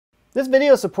This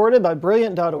video is supported by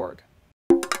Brilliant.org.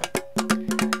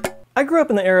 I grew up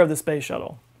in the era of the Space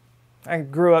Shuttle. I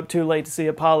grew up too late to see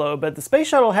Apollo, but the Space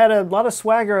Shuttle had a lot of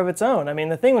swagger of its own. I mean,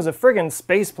 the thing was a friggin'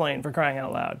 space plane, for crying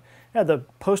out loud. It had the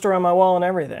poster on my wall and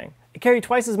everything. It carried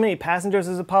twice as many passengers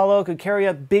as Apollo, could carry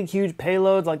up big, huge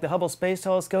payloads like the Hubble Space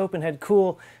Telescope, and had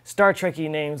cool Star Trek-y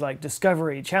names like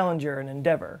Discovery, Challenger, and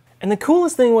Endeavour. And the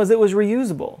coolest thing was it was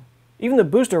reusable. Even the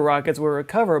booster rockets were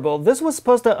recoverable. This was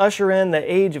supposed to usher in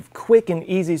the age of quick and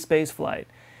easy spaceflight.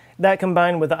 That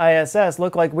combined with the ISS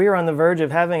looked like we were on the verge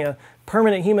of having a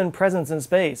permanent human presence in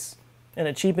space, and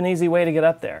a cheap and easy way to get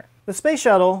up there. The Space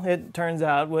Shuttle, it turns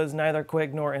out, was neither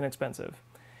quick nor inexpensive.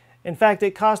 In fact,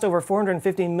 it cost over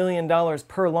 $450 million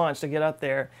per launch to get up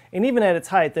there, and even at its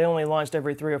height, they only launched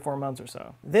every 3 or 4 months or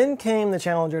so. Then came the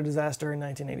Challenger disaster in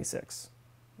 1986,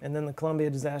 and then the Columbia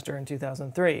disaster in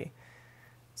 2003.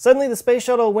 Suddenly, the Space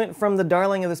Shuttle went from the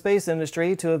darling of the space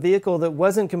industry to a vehicle that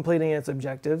wasn't completing its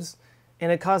objectives, and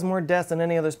it caused more deaths than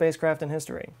any other spacecraft in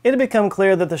history. It had become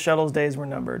clear that the shuttle's days were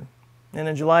numbered, and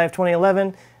in July of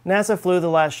 2011, NASA flew the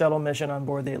last shuttle mission on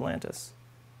board the Atlantis.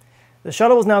 The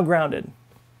shuttle was now grounded,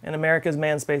 and America's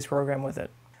manned space program with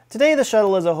it. Today, the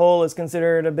shuttle as a whole is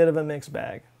considered a bit of a mixed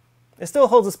bag. It still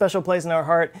holds a special place in our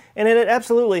heart, and it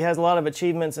absolutely has a lot of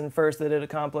achievements and firsts that it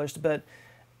accomplished, but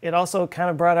it also kind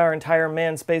of brought our entire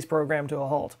manned space program to a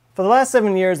halt. For the last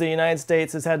 7 years, the United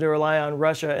States has had to rely on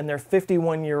Russia and their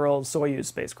 51-year-old Soyuz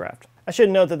spacecraft. I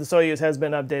should note that the Soyuz has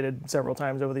been updated several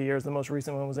times over the years. The most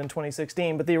recent one was in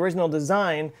 2016, but the original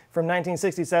design from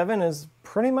 1967 is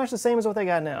pretty much the same as what they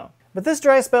got now. But this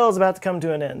dry spell is about to come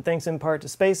to an end, thanks in part to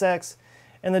SpaceX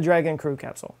and the Dragon crew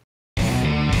capsule.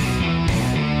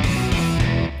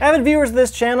 Avid viewers of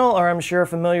this channel are, I'm sure,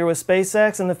 familiar with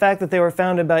SpaceX and the fact that they were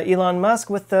founded by Elon Musk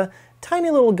with the tiny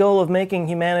little goal of making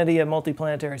humanity a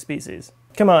multiplanetary species.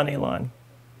 Come on, Elon.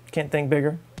 Can't think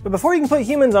bigger. But before you can put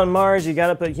humans on Mars, you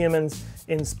gotta put humans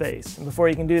in space. And before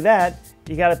you can do that,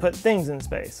 you gotta put things in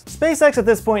space. SpaceX at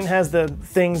this point has the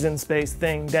things in space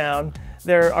thing down.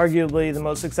 They're arguably the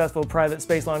most successful private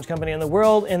space launch company in the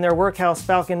world, and their workhorse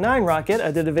Falcon 9 rocket,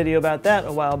 I did a video about that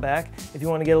a while back. If you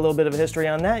want to get a little bit of a history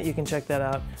on that, you can check that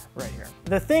out right here.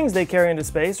 The things they carry into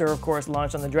space are, of course,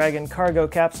 launched on the Dragon cargo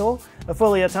capsule, a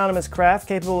fully autonomous craft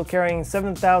capable of carrying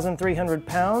 7,300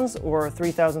 pounds, or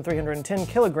 3,310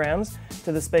 kilograms,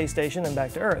 to the space station and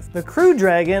back to Earth. The Crew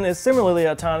Dragon is similarly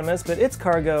autonomous, but its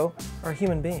cargo are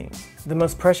human beings. The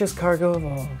most precious cargo of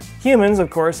all. Humans, of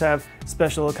course, have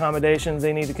special accommodations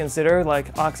they need to consider,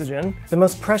 like oxygen, the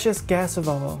most precious gas of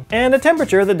all, and a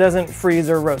temperature that doesn't freeze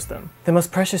or roast them. The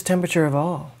most precious temperature of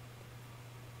all.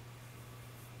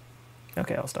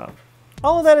 Okay, I'll stop.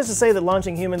 All of that is to say that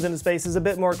launching humans into space is a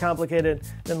bit more complicated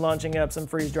than launching up some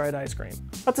freeze-dried ice cream.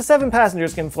 Up to 7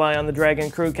 passengers can fly on the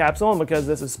Dragon crew capsule, and because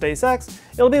this is SpaceX,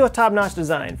 it'll be with top-notch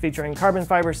design, featuring carbon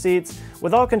fiber seats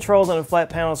with all controls on a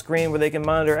flat panel screen where they can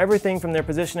monitor everything from their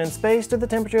position in space to the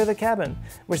temperature of the cabin,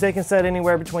 which they can set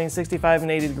anywhere between 65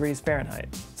 and 80 degrees Fahrenheit.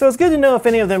 So it's good to know if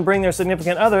any of them bring their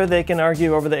significant other, they can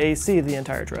argue over the AC the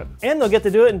entire trip. And they'll get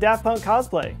to do it in Daft Punk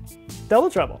cosplay. Double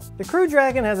trouble. The Crew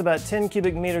Dragon has about 10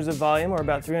 cubic meters of volume, or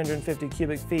about 350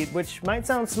 cubic feet, which might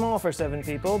sound small for 7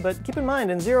 people, but keep in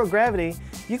mind, in zero gravity,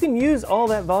 you can use all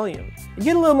that volume. You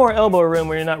get a little more elbow room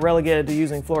where you're not relegated to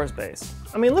using floor space.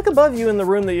 I mean, look above you in the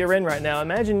room that you're in right now.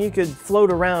 Imagine you could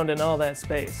float around in all that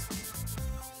space.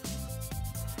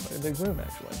 Quite a big room,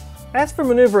 actually. As for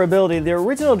maneuverability, the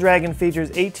original Dragon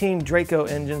features 18 Draco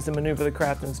engines to maneuver the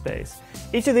craft in space.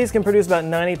 Each of these can produce about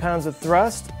 90 pounds of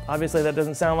thrust. Obviously that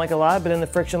doesn't sound like a lot, but in the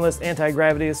frictionless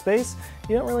anti-gravity of space,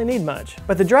 you don't really need much.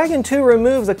 But the Dragon 2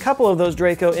 removes a couple of those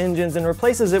Draco engines and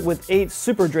replaces it with 8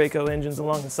 Super Draco engines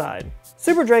along the side.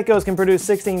 Super Dracos can produce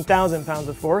 16,000 pounds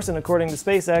of force, and according to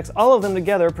SpaceX, all of them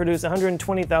together produce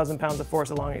 120,000 pounds of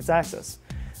force along its axis.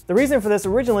 The reason for this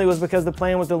originally was because the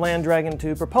plan was to land Dragon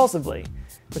 2 propulsively,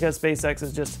 because SpaceX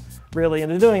is just really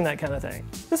into doing that kind of thing.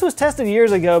 This was tested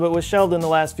years ago, but was shelved in the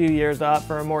last few years to opt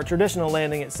for a more traditional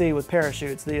landing at sea with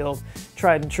parachutes, the old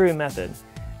tried and true method.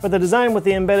 But the design with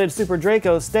the embedded Super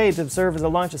Draco stayed to serve as a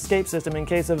launch escape system in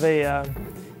case of a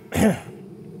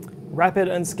rapid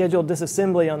unscheduled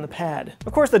disassembly on the pad.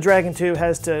 Of course, the Dragon 2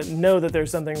 has to know that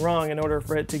there's something wrong in order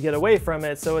for it to get away from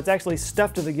it, so it's actually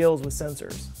stuffed to the gills with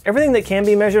sensors. Everything that can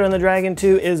be measured on the Dragon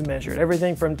 2 is measured,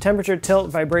 everything from temperature, tilt,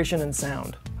 vibration, and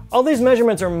sound. All these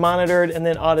measurements are monitored and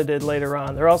then audited later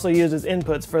on. They're also used as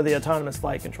inputs for the autonomous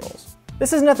flight controls.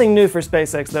 This is nothing new for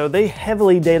SpaceX though. They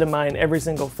heavily data mine every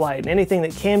single flight, and anything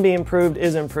that can be improved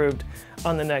is improved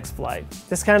on the next flight.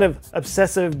 This kind of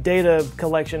obsessive data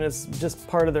collection is just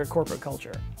part of their corporate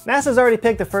culture. NASA's already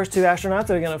picked the first 2 astronauts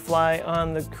that are going to fly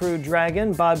on the Crew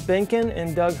Dragon, Bob Behnken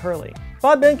and Doug Hurley.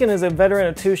 Bob Behnken is a veteran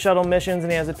of 2 shuttle missions,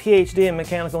 and he has a PhD in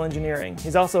mechanical engineering.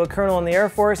 He's also a colonel in the Air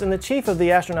Force and the chief of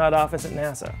the astronaut office at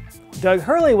NASA. Doug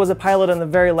Hurley was a pilot on the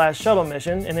very last shuttle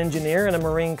mission, an engineer and a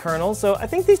Marine colonel, so I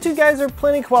think these 2 guys are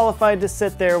plenty qualified to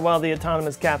sit there while the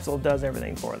autonomous capsule does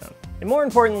everything for them. And more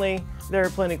importantly, they're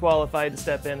plenty qualified to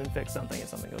step in and fix something if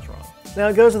something goes wrong. Now,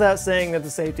 it goes without saying that the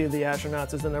safety of the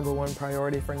astronauts is the #1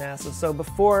 priority for NASA, so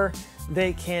before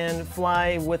they can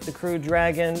fly with the Crew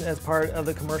Dragon as part of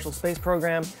the commercial space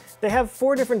program, they have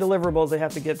 4 different deliverables they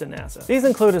have to give to NASA. These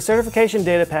include a certification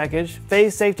data package,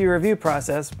 phase safety review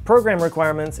process, program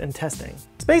requirements, and testing.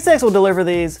 SpaceX will deliver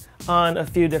these on a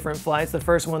few different flights. The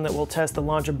first one that will test the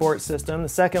launch abort system. The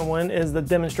second one is the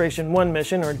Demonstration 1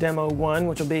 mission, or Demo 1,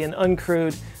 which will be an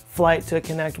uncrewed flight to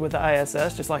connect with the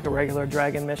ISS, just like a regular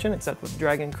Dragon mission, except with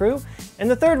Dragon crew. And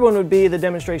the third one would be the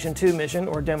Demonstration 2 mission,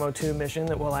 or Demo 2 mission,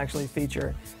 that will actually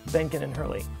feature Behnken and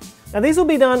Hurley. Now, these will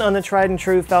be done on the tried and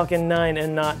true Falcon 9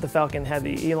 and not the Falcon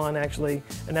Heavy. Elon actually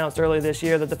announced earlier this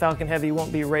year that the Falcon Heavy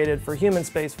won't be rated for human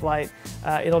space flight.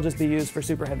 It'll just be used for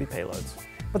super heavy payloads.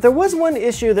 But there was one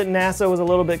issue that NASA was a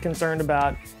little bit concerned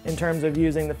about in terms of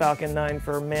using the Falcon 9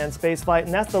 for manned spaceflight,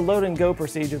 and that's the load and go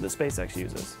procedure that SpaceX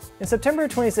uses. In September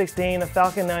 2016, a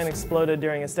Falcon 9 exploded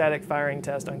during a static firing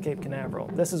test on Cape Canaveral.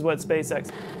 This is what SpaceX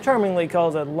charmingly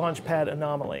calls a launch pad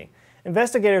anomaly.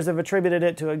 Investigators have attributed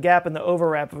it to a gap in the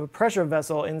overwrap of a pressure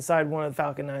vessel inside one of the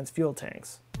Falcon 9's fuel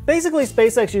tanks. Basically,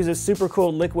 SpaceX uses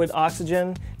supercooled liquid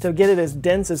oxygen to get it as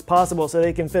dense as possible so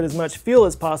they can fit as much fuel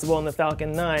as possible in the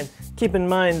Falcon 9. Keep in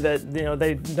mind that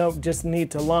they don't just need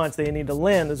to launch, they need to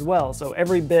land as well, so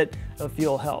every bit of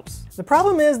fuel helps. The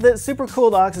problem is that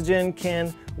supercooled oxygen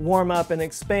can warm up and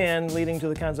expand, leading to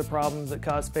the kinds of problems that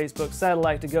caused Facebook's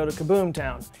satellite to go to Kaboom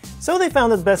Town. So they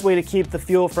found that the best way to keep the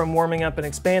fuel from warming up and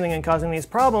expanding and causing these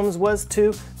problems was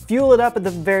to fuel it up at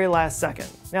the very last second.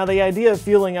 Now, the idea of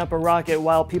fueling up a rocket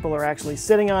while people are actually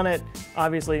sitting on it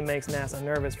obviously makes NASA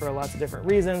nervous for lots of different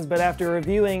reasons, but after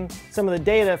reviewing some of the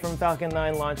data from Falcon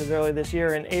 9 launches earlier this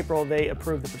year in April, they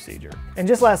approved the procedure. And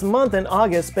just last month in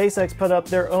August, SpaceX put up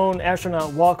their own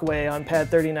astronaut walkway on Pad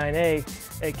 39A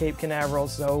at Cape Canaveral,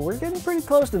 so we're getting pretty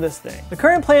close to this thing. The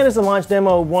current plan is to launch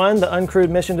Demo 1, the uncrewed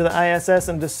mission to the ISS,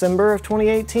 in December of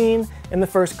 2018, and the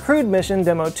first crewed mission,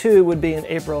 Demo 2, would be in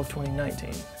April of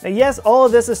 2019. Now, yes, all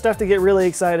of this is stuff to get really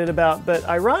excited about, but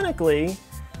ironically,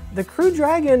 the Crew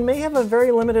Dragon may have a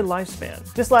very limited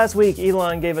lifespan. Just last week,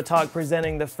 Elon gave a talk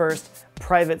presenting the first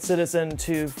private citizen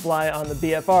to fly on the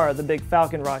BFR, the big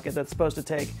Falcon rocket that's supposed to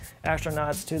take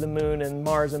astronauts to the moon and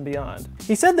Mars and beyond.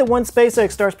 He said that once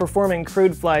SpaceX starts performing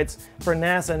crewed flights for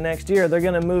NASA next year, they're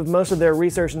going to move most of their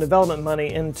research and development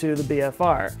money into the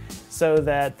BFR so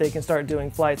that they can start doing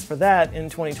flights for that in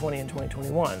 2020 and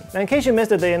 2021. Now, in case you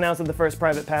missed it, they announced that the first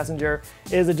private passenger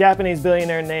is a Japanese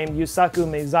billionaire named Yusaku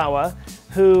Maezawa,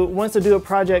 who wants to do a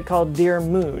project called Dear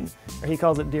Moon, or he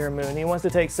calls it Dear Moon. He wants to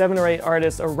take 7 or 8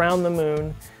 artists around the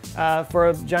moon for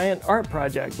a giant art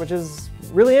project, which is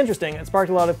really interesting. It sparked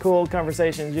a lot of cool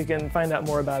conversations. You can find out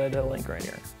more about it at a link right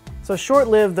here. So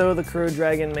short-lived though the Crew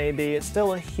Dragon may be, it's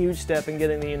still a huge step in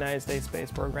getting the United States space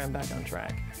program back on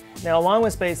track. Now, along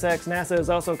with SpaceX, NASA is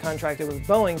also contracted with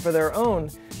Boeing for their own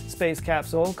space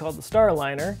capsule called the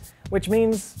Starliner, which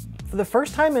means for the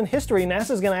first time in history,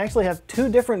 NASA is going to actually have 2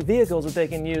 different vehicles that they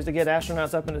can use to get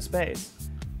astronauts up into space.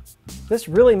 This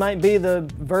really might be the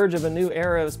verge of a new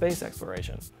era of space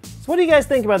exploration. So what do you guys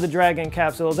think about the Dragon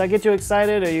capsule? Does that get you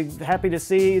excited? Are you happy to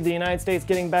see the United States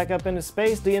getting back up into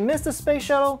space? Do you miss the space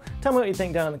shuttle? Tell me what you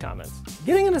think down in the comments.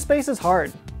 Getting into space is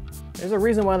hard. There's a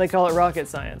reason why they call it rocket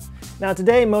science. Now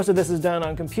today, most of this is done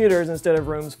on computers instead of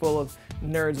rooms full of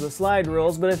nerds with slide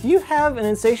rules, but if you have an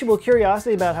insatiable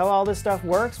curiosity about how all this stuff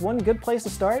works, one good place to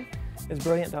start is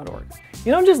Brilliant.org.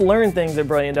 You don't just learn things at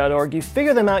Brilliant.org, you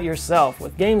figure them out yourself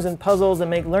with games and puzzles that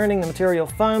make learning the material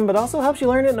fun, but also helps you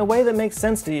learn it in a way that makes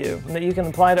sense to you and that you can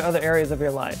apply to other areas of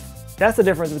your life. That's the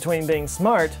difference between being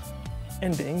smart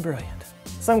and being brilliant.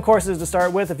 Some courses to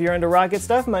start with if you're into rocket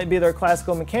stuff might be their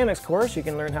classical mechanics course. You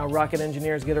can learn how rocket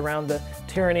engineers get around the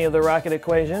tyranny of the rocket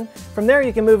equation. From there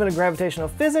you can move into gravitational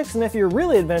physics, and if you're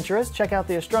really adventurous, check out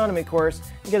the astronomy course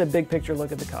and get a big picture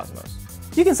look at the cosmos.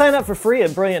 You can sign up for free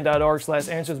at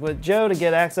Brilliant.org/AnswersWithJoe to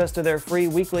get access to their free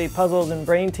weekly puzzles and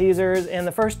brain teasers, and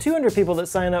the first 200 people that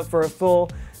sign up for a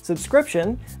full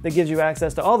subscription that gives you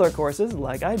access to all their courses,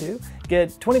 like I do, get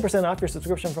 20% off your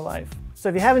subscription for life. So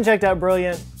if you haven't checked out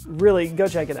Brilliant, really go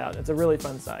check it out. It's a really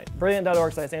fun site.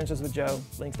 Brilliant.org/Answers with Joe.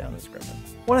 Links down in the description.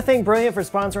 I want to thank Brilliant for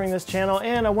sponsoring this channel,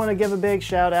 and I want to give a big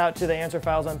shout out to the Answer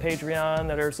Files on Patreon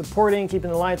that are supporting, keeping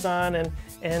the lights on,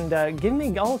 and giving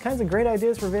me all kinds of great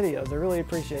ideas for videos. I really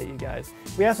appreciate you guys.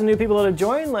 We have some new people to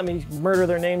join. Let me murder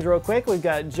their names real quick. We've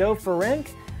got Joe Ferenc,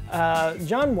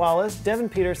 John Wallace, Devin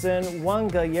Peterson, Juan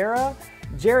Galliera,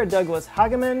 Jared Douglas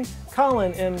Hageman,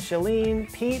 Colin M. Shalene,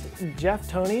 Pete, Jeff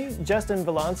Tony, Justin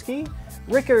Volonsky,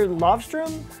 Rickard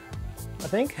Lovstrom, I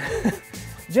think,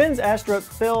 Jens Astrup,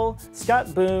 Phil,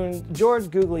 Scott Boone, George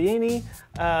Gugliini,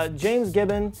 James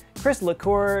Gibbon, Chris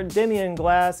LaCour, Damian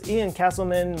Glass, Ian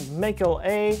Castleman, Michael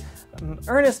A.,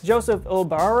 Ernest Joseph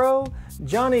Ilbaro,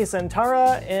 Johnny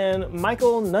Santara, and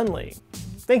Michael Nunley.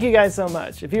 Thank you guys so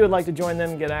much. If you would like to join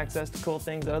them and get access to cool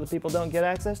things that other people don't get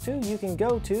access to, you can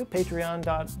go to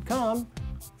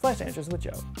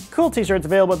patreon.com/AnswersWithJoe. Cool t-shirts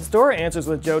available at the store,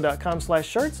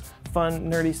 answerswithjoe.com/shirts. Fun,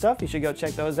 nerdy stuff. You should go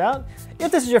check those out.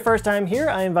 If this is your first time here,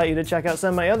 I invite you to check out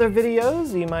some of my other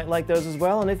videos. You might like those as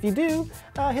well. And if you do,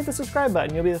 hit the subscribe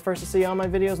button. You'll be the first to see all my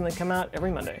videos when they come out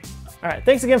every Monday. All right,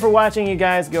 thanks again for watching, you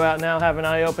guys. Go out now, have an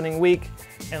eye-opening week,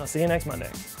 and I'll see you next Monday.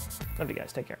 Love you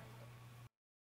guys. Take care.